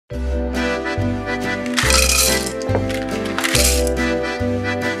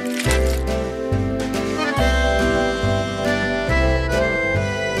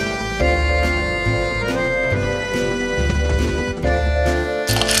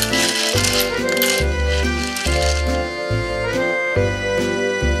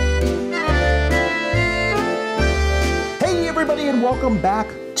Welcome back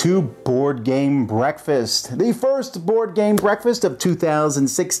to Board Game Breakfast, the first Board Game Breakfast of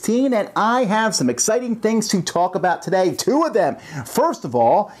 2016, and I have some exciting things to talk about today, two of them. First of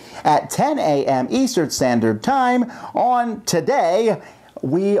all, at 10 a.m. Eastern Standard Time on today,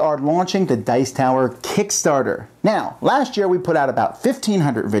 we are launching the Dice Tower Kickstarter. Now, last year we put out about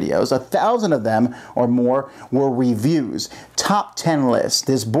 1,500 videos. 1,000 of them or more were reviews, top 10 lists.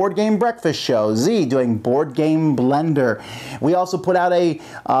 This Board Game Breakfast show, Z doing Board Game Blender. We also put out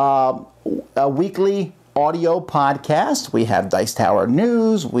a weekly audio podcast. We have Dice Tower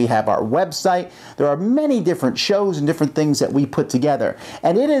News. We have our website. There are many different shows and different things that we put together.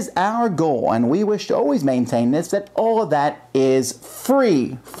 And it is our goal, and we wish to always maintain this, that all of that is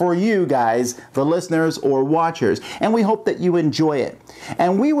free for you guys, the listeners or watchers. And we hope that you enjoy it.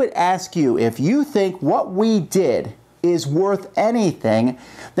 And we would ask you, if you think what we did is worth anything,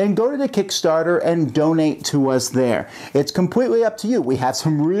 then go to the Kickstarter and donate to us there. It's completely up to you. We have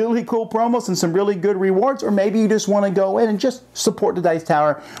some really cool promos and some really good rewards, or maybe you just want to go in and just support the Dice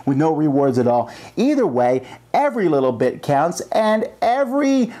Tower with no rewards at all. Either way, every little bit counts, and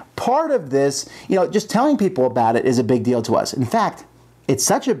every part of this, just telling people about it is a big deal to us. In fact, it's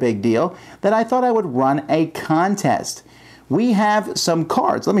such a big deal that I thought I would run a contest. We have some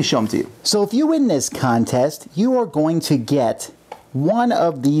cards. Let me show them to you. So if you win this contest, you are going to get one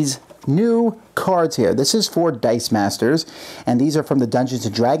of these new cards here. This is for Dice Masters, and these are from the Dungeons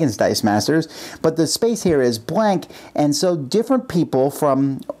 & Dragons Dice Masters, but the space here is blank, and so different people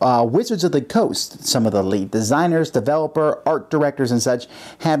from Wizards of the Coast, some of the lead designers, developer, art directors, and such,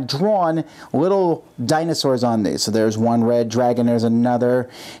 have drawn little dinosaurs on these. So there's one red dragon, there's another,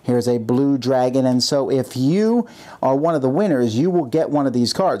 here's a blue dragon, and so if you are one of the winners, you will get one of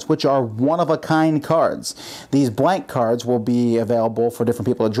these cards, which are one-of-a-kind cards. These blank cards will be available for different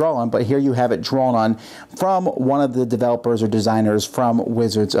people to draw on, but here you have it drawn on from one of the developers or designers from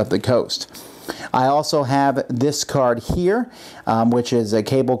Wizards of the Coast. I also have this card here, which is a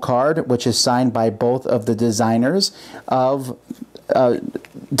cable card, which is signed by both of the designers of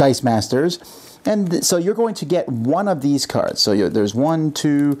Dice Masters. And so you're going to get one of these cards. So there's 1,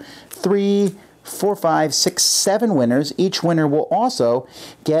 2, 3, 4, 5, 6, 7 winners. Each winner will also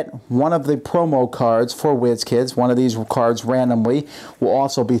get one of the promo cards for WizKids. One of these cards randomly will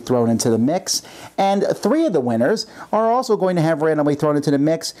also be thrown into the mix. And 3 of the winners are also going to have randomly thrown into the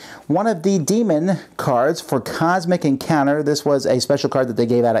mix one of the demon cards for Cosmic Encounter. This was a special card that they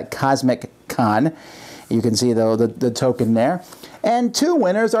gave out at Cosmic Con. You can see the token there. And 2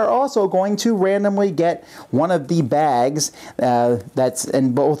 winners are also going to randomly get one of the bags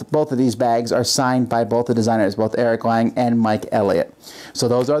and both of these bags are signed by both the designers, both Eric Lang and Mike Elliott. So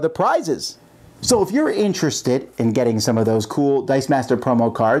those are the prizes. So if you're interested in getting some of those cool Dice Master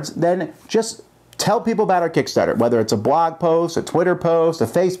promo cards, then just tell people about our Kickstarter, whether it's a blog post, a Twitter post, a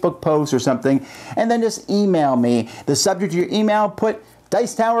Facebook post, or something, and then just email me. The subject of your email, put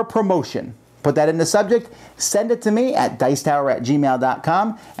Dice Tower Promotion. Put that in the subject, send it to me at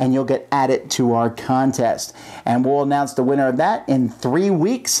dicetower@gmail.com, and you'll get added to our contest. And we'll announce the winner of that in 3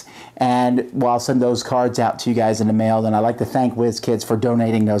 weeks, and I'll send those cards out to you guys in the mail. And I'd like to thank WizKids for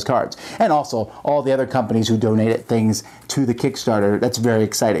donating those cards, and also all the other companies who donated things to the Kickstarter. That's very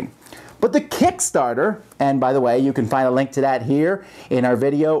exciting. But the Kickstarter, and by the way, you can find a link to that here in our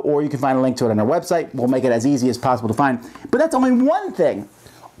video, or you can find a link to it on our website. We'll make it as easy as possible to find. But that's only one thing.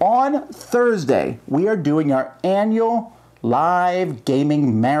 On Thursday, we are doing our annual live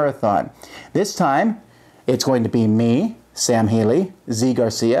gaming marathon. This time, it's going to be me, Sam Healy, Z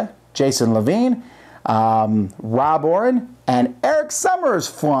Garcia, Jason Levine, Rob Oren, and Eric Summers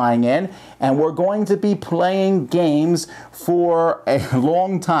flying in, and we're going to be playing games for a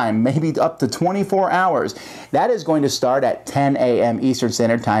long time, maybe up to 24 hours. That is going to start at 10 a.m. Eastern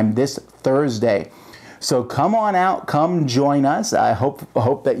Standard Time this Thursday. So come on out, come join us. I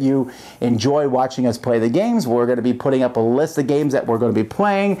hope that you enjoy watching us play the games. We're going to be putting up a list of games that we're going to be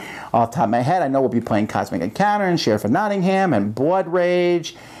playing. Off the top of my head, I know we'll be playing Cosmic Encounter and Sheriff of Nottingham and Blood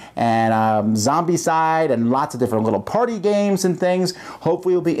Rage and Zombicide and lots of different little party games and things.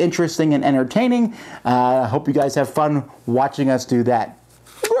 Hopefully it'll be interesting and entertaining. I hope you guys have fun watching us do that.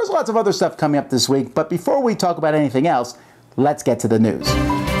 There's lots of other stuff coming up this week, but before we talk about anything else, let's get to the news.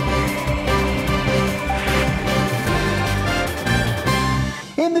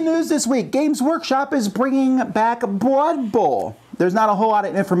 In the the news this week, Games Workshop is bringing back Blood Bowl. There's not a whole lot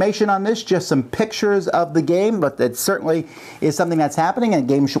of information on this, just some pictures of the game, but it certainly is something that's happening, and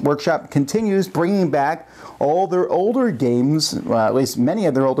Games Workshop continues bringing back all their older games, at least many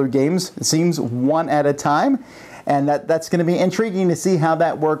of their older games, it seems one at a time, and that's going to be intriguing to see how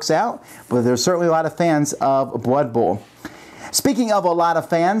that works out, but there's certainly a lot of fans of Blood Bowl. Speaking of a lot of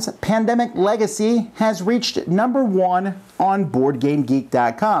fans, Pandemic Legacy has reached #1 on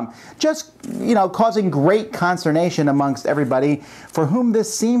BoardGameGeek.com. Just, causing great consternation amongst everybody for whom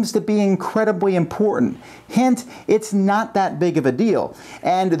this seems to be incredibly important. Hint, it's not that big of a deal.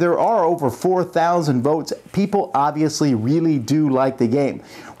 And there are over 4,000 votes. People obviously really do like the game.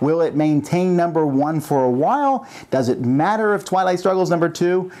 Will it maintain #1 for a while? Does it matter if Twilight Struggle's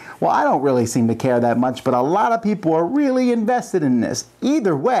 #2? Well, I don't really seem to care that much, but a lot of people are really invested in this.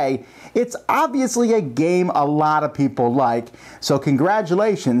 Either way, it's obviously a game a lot of people like, so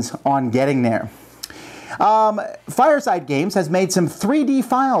congratulations on getting there. Fireside Games has made some 3D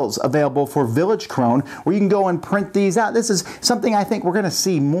files available for Village Crone where you can go and print these out. This is something I think we're going to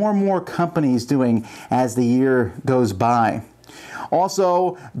see more and more companies doing as the year goes by.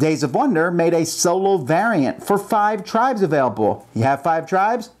 Also, Days of Wonder made a solo variant for 5 tribes available. You have 5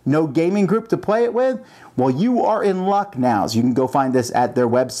 tribes, no gaming group to play it with? Well, you are in luck now, so you can go find this at their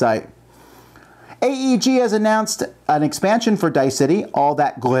website. AEG has announced an expansion for Dice City, All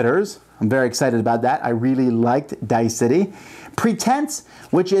That Glitters. I'm very excited about that. I really liked Dice City. Pretense,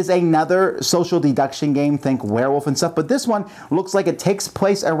 which is another social deduction game, think werewolf and stuff, but this one looks like it takes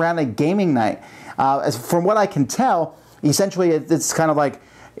place around a gaming night. From what I can tell, essentially it's kind of like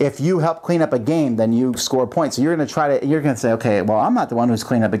if you help clean up a game, then you score points. So you're going to say, okay, well, I'm not the one who's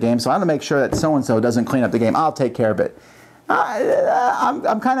cleaning up a game, so I'm going to make sure that so-and-so doesn't clean up the game. I'll take care of it.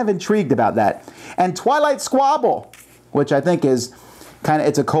 I'm kind of intrigued about that. And Twilight Squabble, which I think is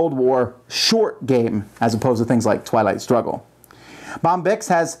it's a Cold War short game as opposed to things like Twilight Struggle. Bombix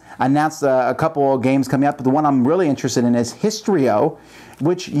has announced a couple of games coming up, but the one I'm really interested in is Histrio,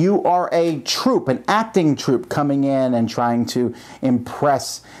 which you are a troupe, an acting troupe coming in and trying to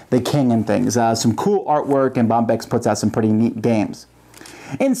impress the king and things. Some cool artwork, and Bombix puts out some pretty neat games.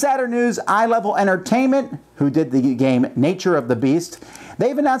 In sadder news, iLevel Entertainment, who did the game Nature of the Beast,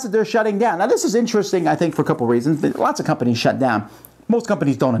 they've announced that they're shutting down. Now, this is interesting, I think, for a couple of reasons. Lots of companies shut down. Most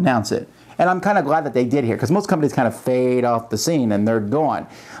companies don't announce it. And I'm kind of glad that they did here, because most companies kind of fade off the scene and they're gone.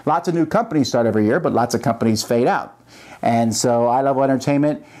 Lots of new companies start every year, but lots of companies fade out. And so iLevel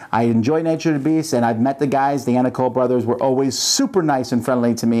Entertainment, I enjoy Nature of the Beast, and I've met the guys. The Anacole brothers were always super nice and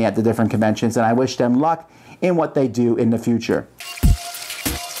friendly to me at the different conventions, and I wish them luck in what they do in the future.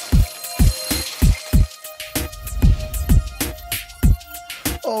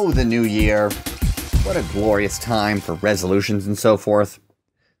 Oh, the new year. What a glorious time for resolutions and so forth.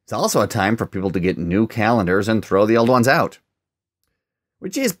 It's also a time for people to get new calendars and throw the old ones out.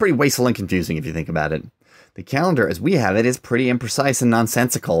 Which is pretty wasteful and confusing if you think about it. The calendar as we have it is pretty imprecise and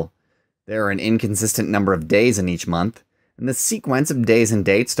nonsensical. There are an inconsistent number of days in each month, and the sequence of days and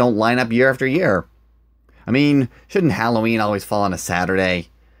dates don't line up year after year. I mean, shouldn't Halloween always fall on a Saturday?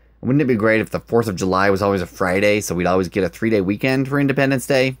 Wouldn't it be great if the 4th of July was always a Friday, so we'd always get a 3-day weekend for Independence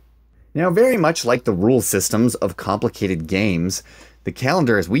Day? Now, very much like the rule systems of complicated games, the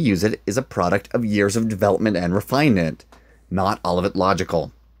calendar as we use it is a product of years of development and refinement, not all of it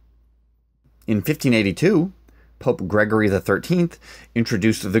logical. In 1582, Pope Gregory XIII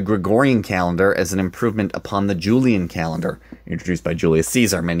introduced the Gregorian calendar as an improvement upon the Julian calendar, introduced by Julius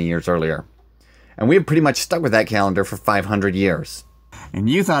Caesar many years earlier. And we have pretty much stuck with that calendar for 500 years. And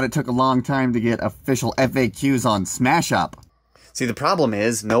you thought it took a long time to get official FAQs on Smash Up. See, the problem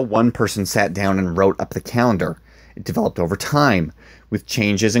is, no one person sat down and wrote up the calendar. It developed over time, with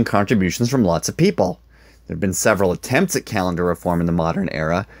changes and contributions from lots of people. There have been several attempts at calendar reform in the modern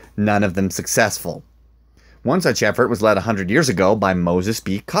era, none of them successful. One such effort was led 100 years ago by Moses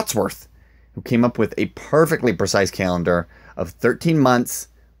B. Cotsworth, who came up with a perfectly precise calendar of 13 months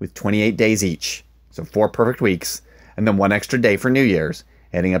with 28 days each, so 4 perfect weeks, and then 1 extra day for New Year's,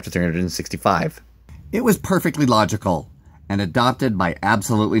 adding up to 365. It was perfectly logical, and adopted by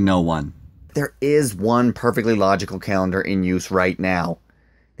absolutely no one. There is one perfectly logical calendar in use right now.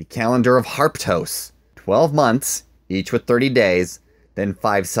 The calendar of Harptos. 12 months, each with 30 days, then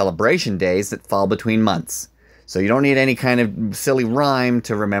 5 celebration days that fall between months. So you don't need any kind of silly rhyme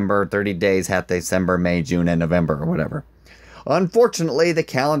to remember 30 days, half December, May, June, and November, or whatever. Unfortunately, the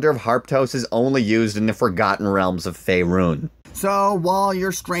calendar of Harptos is only used in the forgotten realms of Faerun. So, while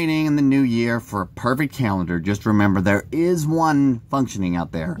you're straining in the new year for a perfect calendar, just remember there is one functioning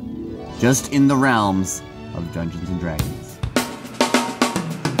out there. Just in the realms of Dungeons & Dragons.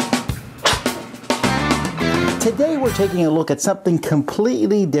 Today we're taking a look at something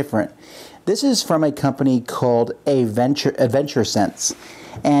completely different. This is from a company called Adventure Sense.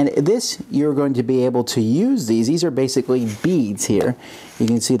 And this, you're going to be able to use these. These are basically beads here. You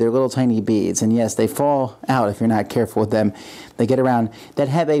can see they're little tiny beads. And yes, they fall out if you're not careful with them. They get around that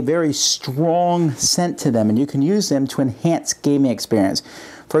have a very strong scent to them. And you can use them to enhance gaming experience.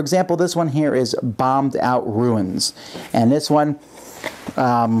 For example, this one here is Bombed Out Ruins. And this one,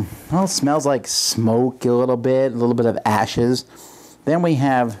 well, smells like smoke a little bit of ashes. Then we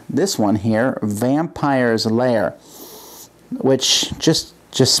have this one here, Vampire's Lair, which just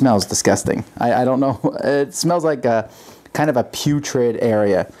smells disgusting. I don't know. It smells like a kind of a putrid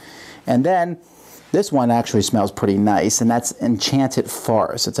area. And then this one actually smells pretty nice, and that's Enchanted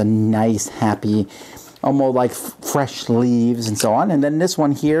Forest. It's a nice, happy, almost like fresh leaves and so on. And then this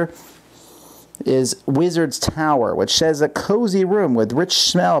one here is Wizard's Tower, which says a cozy room with rich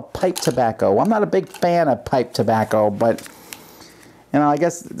smell of pipe tobacco. I'm not a big fan of pipe tobacco, but you know, I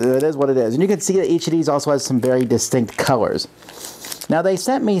guess it is what it is. And you can see that each of these also has some very distinct colors. Now they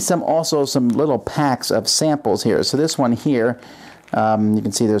sent me some little packs of samples here. So this one here, you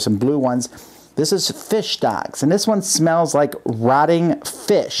can see there's some blue ones. This is fish stocks, and this one smells like rotting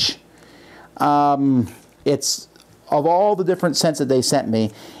fish. It's, of all the different scents that they sent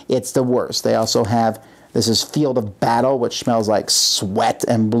me, it's the worst. They also have, this is Field of Battle, which smells like sweat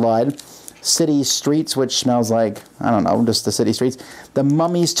and blood. City Streets, which smells like, I don't know, just the city streets. The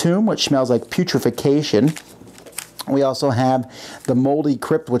Mummy's Tomb, which smells like putrefaction. We also have the Moldy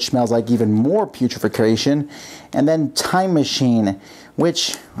Crypt, which smells like even more putrefaction. And then Time Machine,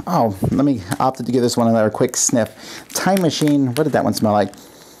 which, oh, opted to give this one another quick sniff. Time Machine, what did that one smell like?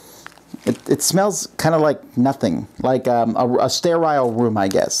 It smells kind of like nothing, like a sterile room, I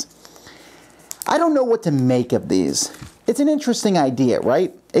guess. I don't know what to make of these. It's an interesting idea,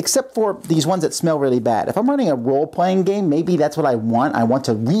 right? Except for these ones that smell really bad. If I'm running a role-playing game, maybe that's what I want. I want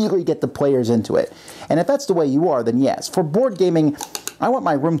to really get the players into it. And if that's the way you are, then yes. For board gaming, I want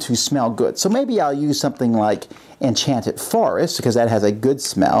my room to smell good. So maybe I'll use something like Enchanted Forest, because that has a good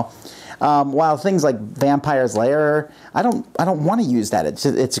smell. While things like Vampire's Lair, I don't want to use that.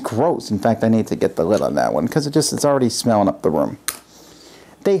 It's gross. In fact, I need to get the lid on that one, because it's already smelling up the room.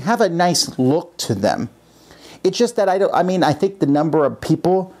 They have a nice look to them. It's just that I think the number of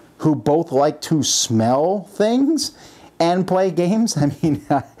people who both like to smell things and play games, I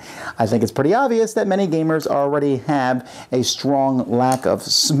think it's pretty obvious that many gamers already have a strong lack of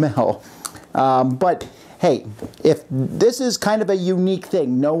smell. But hey, if this is kind of a unique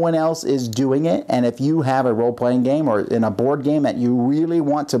thing, no one else is doing it, and if you have a role-playing game or in a board game that you really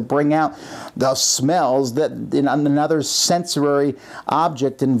want to bring out the smells that in another sensory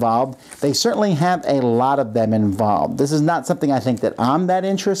object involved, they certainly have a lot of them involved. This is not something I think that I'm that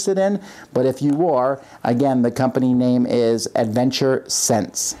interested in, but if you are, again, the company name is Adventure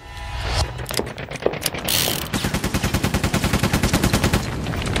Sense.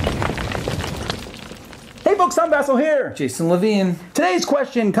 Hey folks, I'm Vasel here. Jason Levine. Today's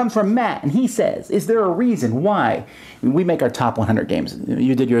question comes from Matt, and he says, is there a reason why we make our top 100 games?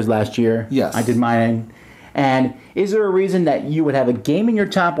 You did yours last year. Yes. I did mine. And is there a reason that you would have a game in your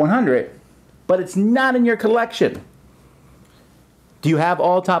top 100, but it's not in your collection? Do you have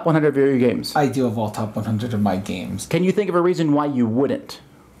all top 100 of your games? I do have all top 100 of my games. Can you think of a reason why you wouldn't?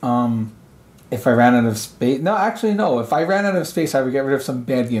 If I ran out of space... No, actually, no. If I ran out of space, I would get rid of some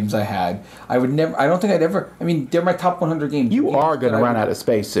bad games I had. I would never... I don't think I'd ever... I mean, they're my top 100 games. You are going to run out of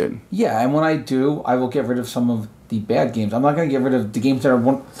space soon. Yeah, and when I do, I will get rid of some of the bad games. I'm not going to get rid of the games that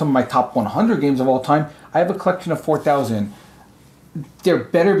are some of my top 100 games of all time. I have a collection of 4,000. There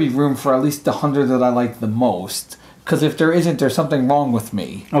better be room for at least the 100 that I like the most. Because if there isn't, there's something wrong with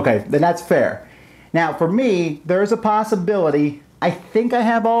me. Okay, then that's fair. Now, for me, there's a possibility... I think I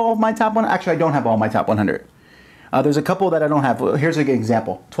have all of my top 100. Actually, I don't have all my top 100. There's a couple that I don't have. Here's an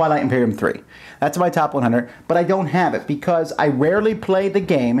example. Twilight Imperium 3. That's my top 100, but I don't have it because I rarely play the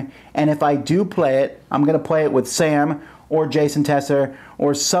game, and if I do play it, I'm going to play it with Sam or Jason Tesser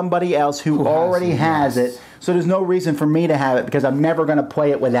or somebody else who already has it. So there's no reason for me to have it because I'm never going to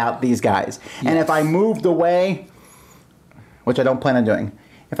play it without these guys. Yes. And if I moved away, which I don't plan on doing,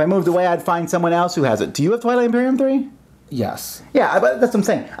 if I moved away, I'd find someone else who has it. Do you have Twilight Imperium 3? Yes. Yeah, but that's what I'm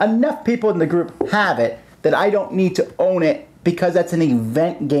saying. Enough people in the group have it that I don't need to own it because that's an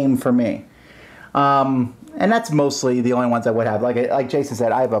event game for me. And that's mostly the only ones I would have. Like Jason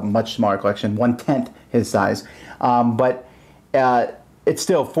said, I have a much smaller collection, 1/10 his size. But it's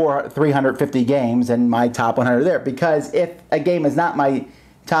still 350 games, and my top 100 are there. Because if a game is not my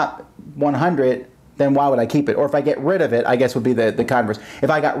top 100, then why would I keep it? Or if I get rid of it, I guess would be the converse. If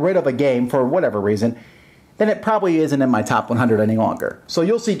I got rid of a game for whatever reason, then it probably isn't in my top 100 any longer. So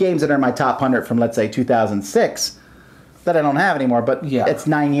you'll see games that are in my top 100 from, let's say, 2006 that I don't have anymore, but it's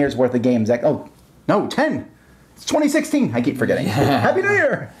 9 years worth of games. That, oh, no, 10. It's 2016. I keep forgetting. Happy New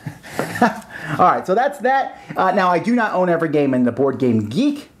Year! All right, so that's that. Now, I do not own every game in the Board Game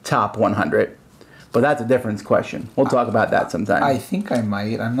Geek top 100, but that's a different question. We'll talk about that sometime. I think I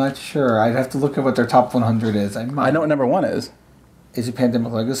might. I'm not sure. I'd have to look at what their top 100 is. I might. I know what number 1 is. Is it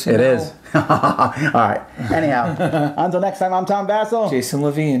Pandemic Legacy? It is. All right. Anyhow, until next time, I'm Tom Vasel. Jason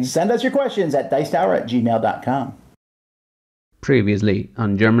Levine. Send us your questions at dicetower@gmail.com. Previously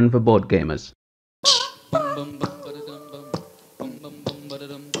on German for Board Gamers.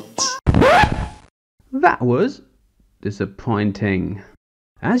 That was disappointing.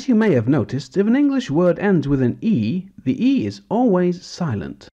 As you may have noticed, if an English word ends with an E, the E is always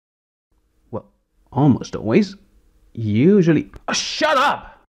silent. Well, almost always. Usually... Oh, shut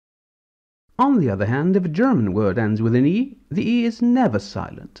up! On the other hand, if a German word ends with an E, the E is never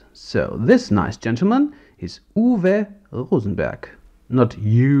silent. So this nice gentleman is Uwe Rosenberg, not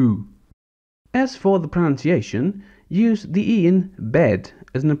you. As for the pronunciation, use the E in bed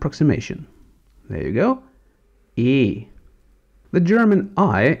as an approximation. There you go. E. The German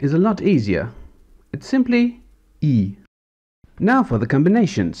I is a lot easier. It's simply E. Now for the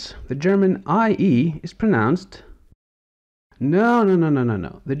combinations. The German IE is pronounced... No.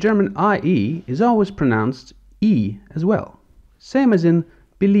 The German IE is always pronounced E as well. Same as in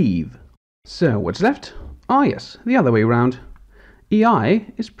believe. So what's left? Oh yes, the other way round. EI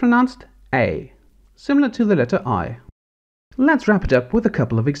is pronounced A, similar to the letter I. Let's wrap it up with a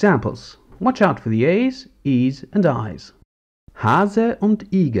couple of examples. Watch out for the A's, E's and I's. Hase und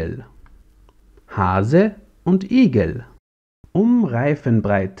Igel. Hase und Igel.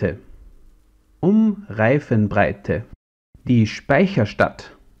 Reifenbreite. Reifenbreite. Die Speicherstadt.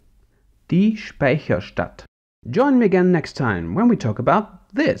 Die Speicherstadt. Join me again next time when we talk about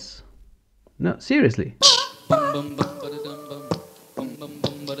this. No, seriously.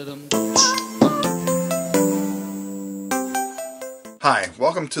 Hi,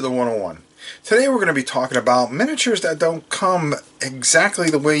 welcome to the 101. Today we're going to be talking about miniatures that don't come exactly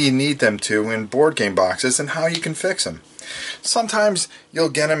the way you need them to in board game boxes and how you can fix them. Sometimes you'll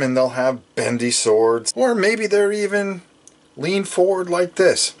get them and they'll have bendy swords, or maybe they're even lean forward like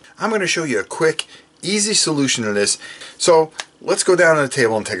this. I'm going to show you a quick, easy solution to this. So let's go down to the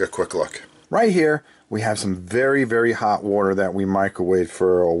table and take a quick look. Right here we have some very, very hot water that we microwaved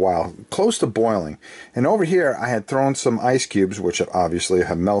for a while, close to boiling. And over here I had thrown some ice cubes, which obviously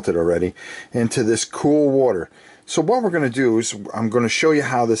have melted already, into this cool water. So what we're going to do is I'm going to show you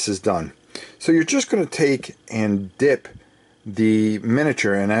how this is done. So you're just going to take and dip the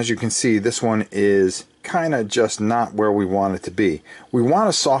miniature, and as you can see, this one is kind of just not where we want it to be. We want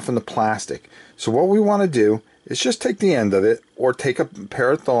to soften the plastic. So what we want to do is just take the end of it, or take a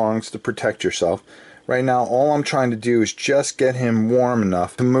pair of thongs to protect yourself. Right now all I'm trying to do is just get him warm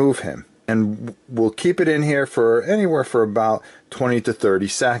enough to move him, and we'll keep it in here for anywhere for about 20 to 30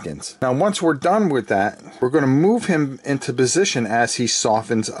 seconds. Now once we're done with that, we're going to move him into position as he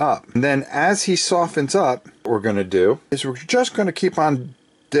softens up. And then as he softens up, what we're going to do is we're just going to keep on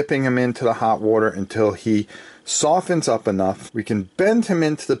dipping him into the hot water until he softens up enough. We can bend him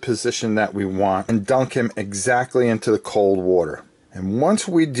into the position that we want and dunk him exactly into the cold water. And once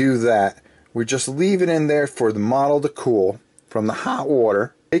we do that, we just leave it in there for the model to cool from the hot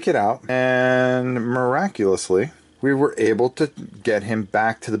water. Take it out, and miraculously we were able to get him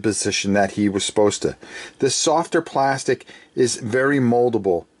back to the position that he was supposed to. This softer plastic is very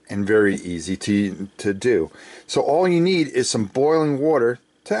moldable and very easy to do. So all you need is some boiling water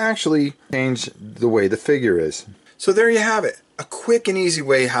to actually change the way the figure is. So there you have it, a quick and easy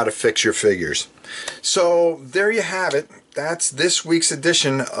way how to fix your figures. So there you have it. That's this week's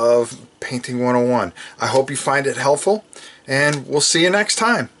edition of Painting 101. I hope you find it helpful, and we'll see you next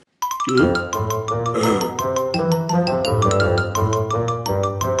time.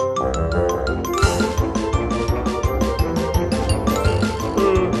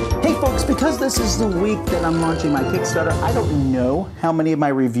 Because this is the week that I'm launching my Kickstarter, I don't know how many of my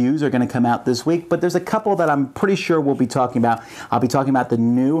reviews are going to come out this week, but there's a couple that I'm pretty sure we'll be talking about. I'll be talking about the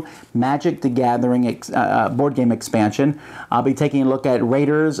new Magic the Gathering board game expansion. I'll be taking a look at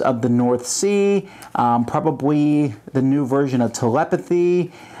Raiders of the North Sea, probably the new version of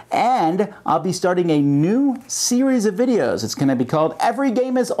Telepathy, and I'll be starting a new series of videos. It's going to be called Every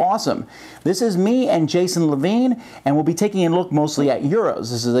Game is Awesome. This is me and Jason Levine, and we'll be taking a look mostly at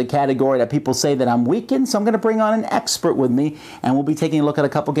Euros. This is a category that people say that I'm weak in, so I'm going to bring on an expert with me, and we'll be taking a look at a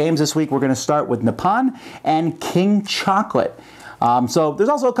couple games this week. We're going to start with Nippon and King Chocolate. So there's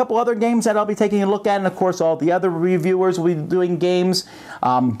also a couple other games that I'll be taking a look at, and of course all the other reviewers will be doing games.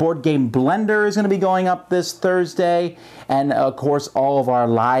 Board Game Blender is going to be going up this Thursday, and of course all of our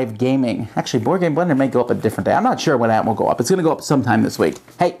live gaming. Actually, Board Game Blender may go up a different day. I'm not sure when that will go up. It's going to go up sometime this week.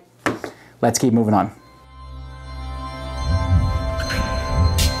 Hey, let's keep moving on.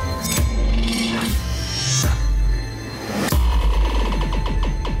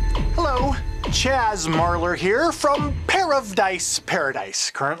 Chaz Marler here from Pair of Dice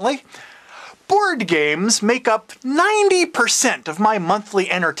Paradise currently. Board games make up 90% of my monthly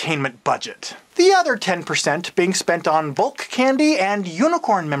entertainment budget, the other 10% being spent on bulk candy and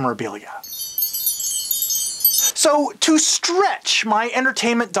unicorn memorabilia. So to stretch my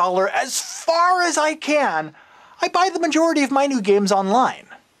entertainment dollar as far as I can, I buy the majority of my new games online.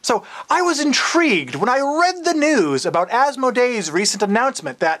 So I was intrigued when I read the news about Asmodee's recent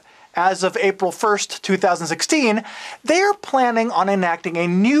announcement that as of April 1st, 2016, they're planning on enacting a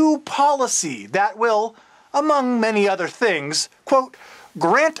new policy that will, among many other things, quote,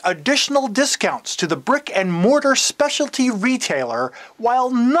 grant additional discounts to the brick-and-mortar specialty retailer while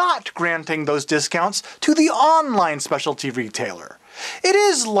not granting those discounts to the online specialty retailer. It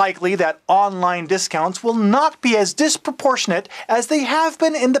is likely that online discounts will not be as disproportionate as they have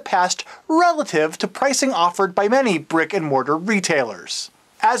been in the past relative to pricing offered by many brick-and-mortar retailers.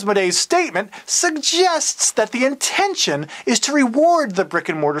 Asmodee's statement suggests that the intention is to reward the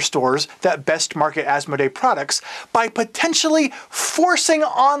brick-and-mortar stores that best market Asmodee products by potentially forcing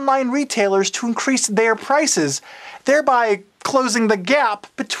online retailers to increase their prices, thereby closing the gap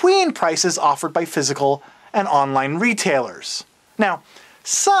between prices offered by physical and online retailers. Now,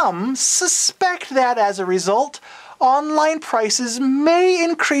 some suspect that as a result, online prices may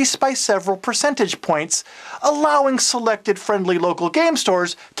increase by several percentage points, allowing selected friendly local game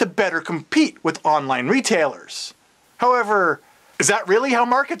stores to better compete with online retailers. However, is that really how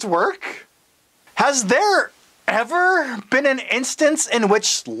markets work? Has there ever been an instance in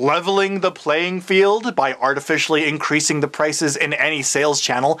which leveling the playing field by artificially increasing the prices in any sales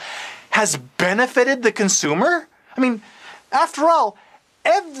channel has benefited the consumer? I mean, after all,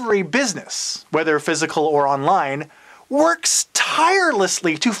 every business, whether physical or online, works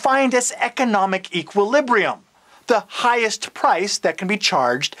tirelessly to find its economic equilibrium, the highest price that can be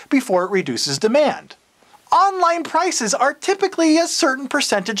charged before it reduces demand. Online prices are typically a certain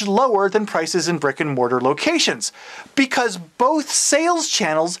percentage lower than prices in brick-and-mortar locations, because both sales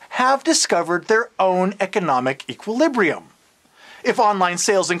channels have discovered their own economic equilibrium. If online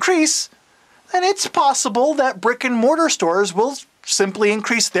sales increase, then it's possible that brick-and-mortar stores will simply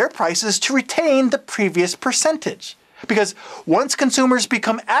increase their prices to retain the previous percentage. Because once consumers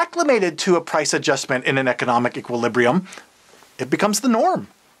become acclimated to a price adjustment in an economic equilibrium, it becomes the norm.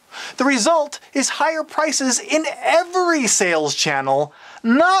 The result is higher prices in every sales channel,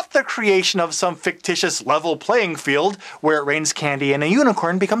 not the creation of some fictitious level playing field where it rains candy and a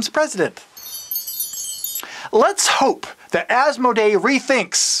unicorn becomes president. Let's hope that Asmodee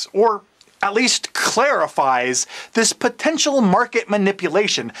rethinks, or at least clarifies, this potential market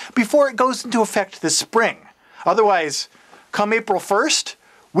manipulation before it goes into effect this spring. Otherwise, come April 1st,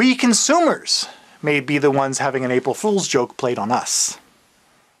 we consumers may be the ones having an April Fool's joke played on us.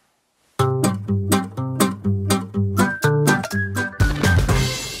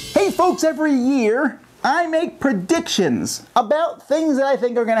 Hey folks, every year I make predictions about things that I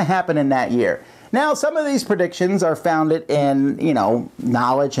think are going to happen in that year. Now, some of these predictions are founded in,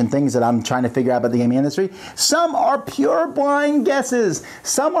 knowledge and things that I'm trying to figure out about the gaming industry. Some are pure blind guesses.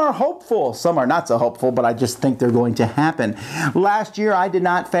 Some are hopeful. Some are not so hopeful, but I just think they're going to happen. Last year, I did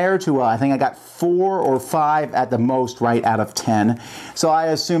not fare too well. I think I got 4 or 5 at the most right out of 10. So I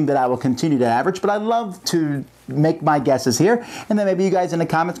assume that I will continue to average, but I love to make my guesses here, and then maybe you guys in the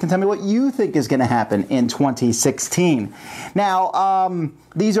comments can tell me what you think is going to happen in 2016. Now,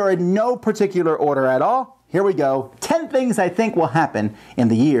 these are in no particular order at all. Here we go. 10 things I think will happen in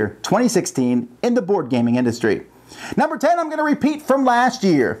the year 2016 in the board gaming industry. Number 10, I'm going to repeat from last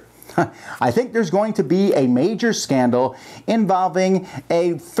year. I think there's going to be a major scandal involving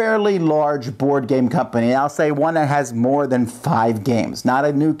a fairly large board game company. I'll say one that has more than 5 games. Not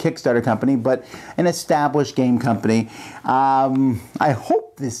a new Kickstarter company, but an established game company. I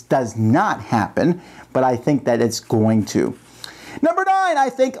hope this does not happen, but I think that it's going to. Number 9, I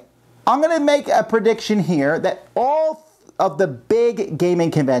think I'm going to make a prediction here that all of the big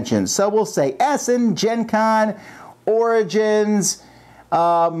gaming conventions, so we'll say Essen, Gen Con, Origins,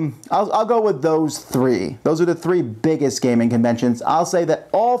 I'll go with those 3. Those are the 3 biggest gaming conventions. I'll say that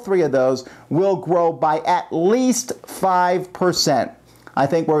all 3 of those will grow by at least 5%. I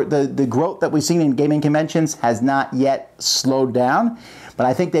think the growth that we've seen in gaming conventions has not yet slowed down, but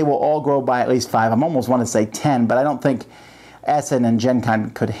I think they will all grow by at least 5. I almost want to say 10, but I don't think Essen and Gen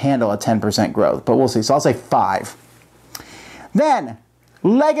Con could handle a 10% growth, but we'll see. So I'll say 5. Then,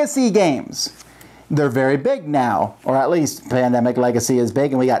 legacy games. They're very big now, or at least Pandemic Legacy is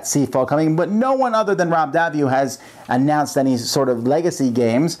big, and we got Seafall coming, but no one other than Rob Daviau has announced any sort of legacy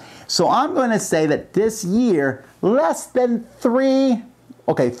games. So I'm going to say that this year, less than 3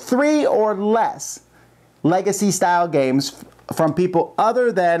 or less legacy-style games from people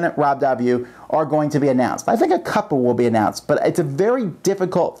other than Rob Daviau are going to be announced. I think a couple will be announced, but it's a very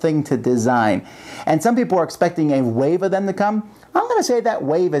difficult thing to design. And some people are expecting a wave of them to come. I'm going to say that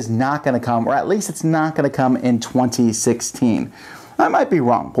wave is not going to come, or at least it's not going to come in 2016. I might be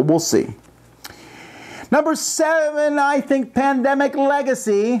wrong, but we'll see. Number 7, I think Pandemic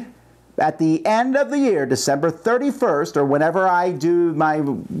Legacy. At the end of the year, December 31st, or whenever I do my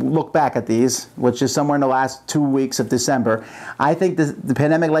look back at these, which is somewhere in the last 2 weeks of December, I think the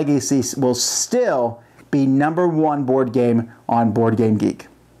Pandemic Legacy will still be #1 board game on Board Game Geek.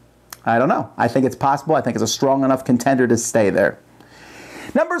 I don't know. I think it's possible. I think it's a strong enough contender to stay there.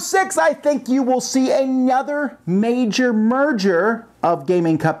 Number 6, I think you will see another major merger of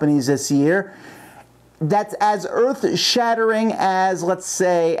gaming companies this year that's as earth-shattering as, let's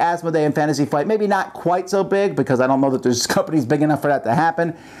say, Asmodee and Fantasy Flight. Maybe not quite so big, because I don't know that there's companies big enough for that to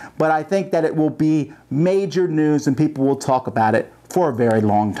happen, but I think that it will be major news and people will talk about it for a very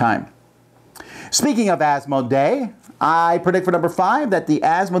long time. Speaking of Asmodee, I predict for number 5 that the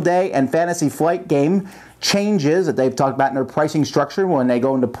Asmodee and Fantasy Flight game changes that they've talked about in their pricing structure when they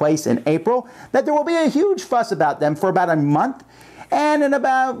go into place in April, that there will be a huge fuss about them for about a month. And in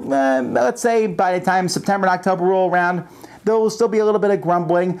about, let's say, by the time September and October roll around, there will still be a little bit of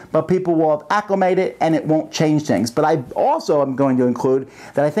grumbling, but people will have acclimated and it won't change things. But I also am going to include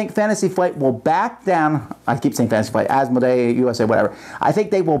that I think Fantasy Flight will back down. I keep saying Fantasy Flight, Asmodee, USA, whatever. I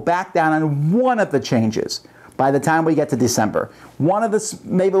think they will back down on one of the changes by the time we get to December. One of the,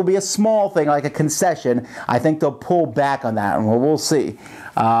 maybe it'll be a small thing like a concession. I think they'll pull back on that, and we'll see.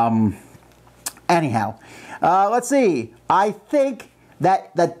 Anyhow, let's see. I think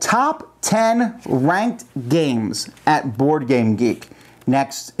that the top 10 ranked games at Board Game Geek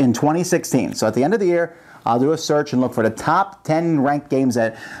next in 2016. So at the end of the year, I'll do a search and look for the top 10 ranked games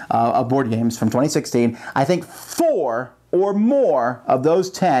at board games from 2016. I think 4 or more of those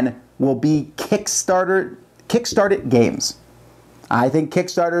 10 will be Kickstarted games. I think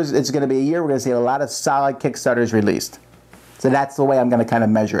Kickstarters, it's going to be a year we're going to see a lot of solid Kickstarters released. So that's the way I'm going to kind of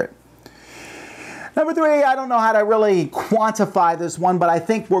measure it. Number 3, I don't know how to really quantify this one, but I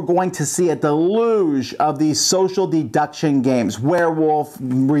think we're going to see a deluge of these social deduction games, werewolf,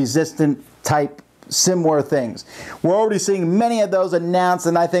 resistant type, similar things. We're already seeing many of those announced,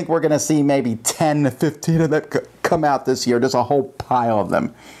 and I think we're going to see maybe 10 to 15 of them come out this year. Just a whole pile of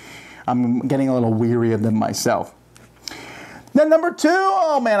them. I'm getting a little weary of them myself. Then number 2,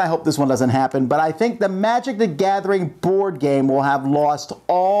 oh man, I hope this one doesn't happen, but I think the Magic the Gathering board game will have lost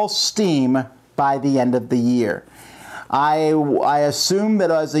all steam by the end of the year. I assume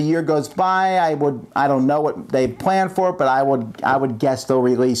that as the year goes by, I don't know what they've planned for it, but I would guess they'll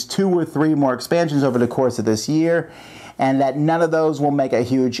release 2 or 3 more expansions over the course of this year, and that none of those will make a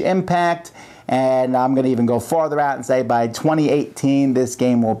huge impact. And I'm going to even go farther out and say by 2018, this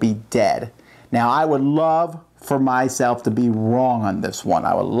game will be dead. Now, I would love for myself to be wrong on this one.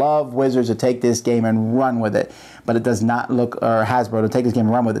 I would love Wizards to take this game and run with it, but it does not look, or Hasbro to take this game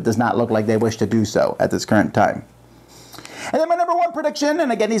and run with it, does not look like they wish to do so at this current time. And then my number 1 prediction,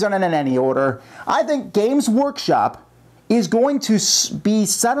 and again, these aren't in any order, I think Games Workshop is going to be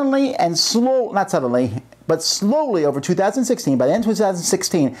suddenly and not suddenly, but slowly over 2016, by the end of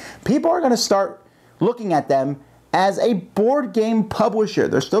 2016, people are going to start looking at them as a board game publisher.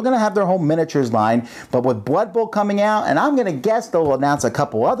 They're still going to have their whole miniatures line, but with Blood Bowl coming out, and I'm going to guess they'll announce a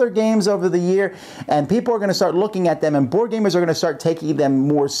couple other games over the year, and people are going to start looking at them, and board gamers are going to start taking them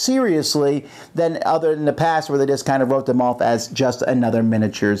more seriously than other in the past where they just kind of wrote them off as just another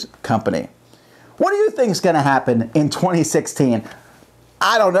miniatures company. What do you think is going to happen in 2016?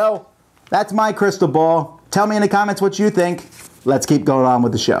 I don't know. That's my crystal ball. Tell me in the comments what you think. Let's keep going on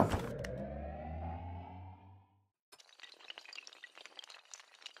with the show.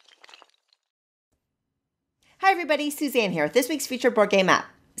 Hi everybody, Suzanne here with this week's featured board game app.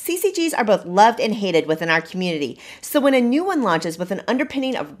 CCGs are both loved and hated within our community, so when a new one launches with an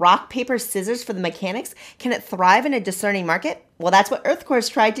underpinning of rock, paper, scissors for the mechanics, can it thrive in a discerning market? Well, that's what EarthCore's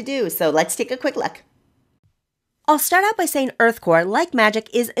tried to do, so let's take a quick look. I'll start out by saying Earthcore, like Magic,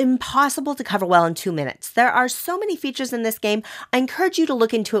 is impossible to cover well in 2 minutes. There are so many features in this game, I encourage you to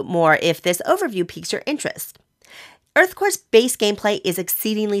look into it more if this overview piques your interest. Earthcore's base gameplay is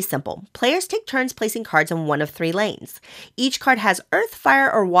exceedingly simple. Players take turns placing cards in one of 3 lanes. Each card has earth,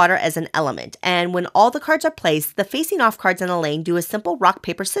 fire, or water as an element, and when all the cards are placed, the facing off cards in a lane do a simple rock,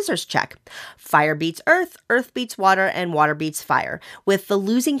 paper, scissors check. Fire beats earth beats water, and water beats fire, with the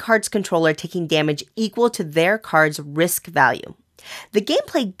losing card's controller taking damage equal to their card's risk value. The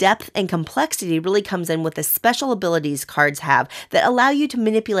gameplay depth and complexity really comes in with the special abilities cards have that allow you to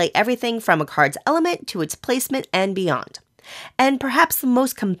manipulate everything from a card's element to its placement and beyond. And perhaps the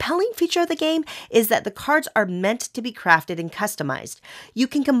most compelling feature of the game is that the cards are meant to be crafted and customized. You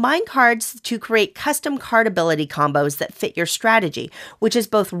can combine cards to create custom card ability combos that fit your strategy, which is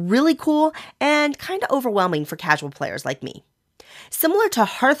both really cool and kind of overwhelming for casual players like me. Similar to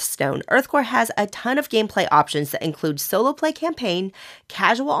Hearthstone, Earthcore has a ton of gameplay options that include solo play campaign,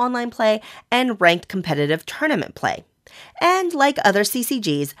 casual online play, and ranked competitive tournament play. And like other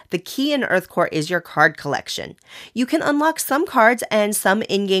CCGs, the key in Earthcore is your card collection. You can unlock some cards and some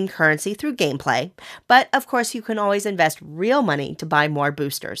in-game currency through gameplay, but of course you can always invest real money to buy more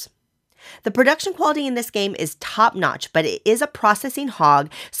boosters. The production quality in this game is top-notch, but it is a processing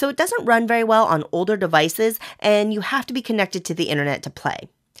hog, so it doesn't run very well on older devices, and you have to be connected to the internet to play.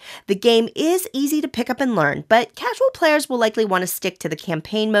 The game is easy to pick up and learn, but casual players will likely want to stick to the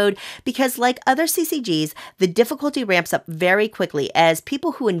campaign mode because, like other CCGs, the difficulty ramps up very quickly as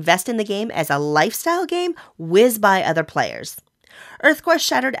people who invest in the game as a lifestyle game whiz by other players. Earthcore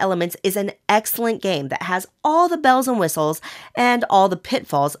Shattered Elements is an excellent game that has all the bells and whistles and all the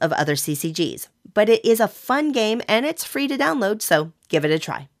pitfalls of other CCGs. But it is a fun game and it's free to download, so give it a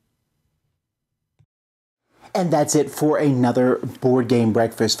try. And that's it for another Board Game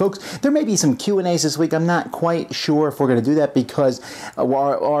Breakfast. Folks, there may be some Q&As this week. I'm not quite sure if we're going to do that because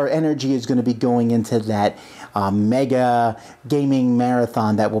our energy is going to be going into that mega gaming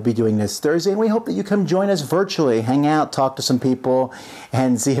marathon that we'll be doing this Thursday. And we hope that you come join us virtually, hang out, talk to some people,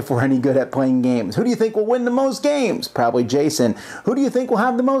 and see if we're any good at playing games. Who do you think will win the most games? Probably Jason. Who do you think will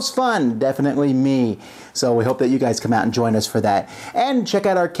have the most fun? Definitely me. So we hope that you guys come out and join us for that. And check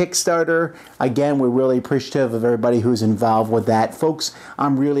out our Kickstarter. Again, we're really appreciative of everybody who's involved with that. Folks,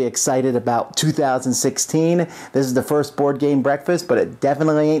 I'm really excited about 2016. This is the first Board Game Breakfast, but it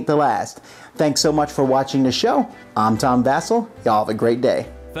definitely ain't the last. Thanks so much for watching the show. I'm Tom Vasel. Y'all have a great day.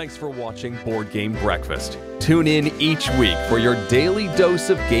 Thanks for watching Board Game Breakfast. Tune in each week for your daily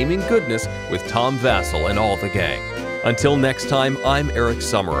dose of gaming goodness with Tom Vasel and all the gang. Until next time, I'm Eric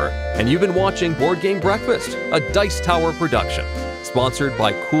Summerer, and you've been watching Board Game Breakfast, a Dice Tower production, sponsored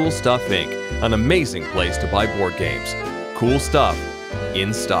by Cool Stuff Inc., an amazing place to buy board games. Cool stuff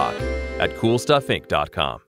in stock at CoolStuffInc.com.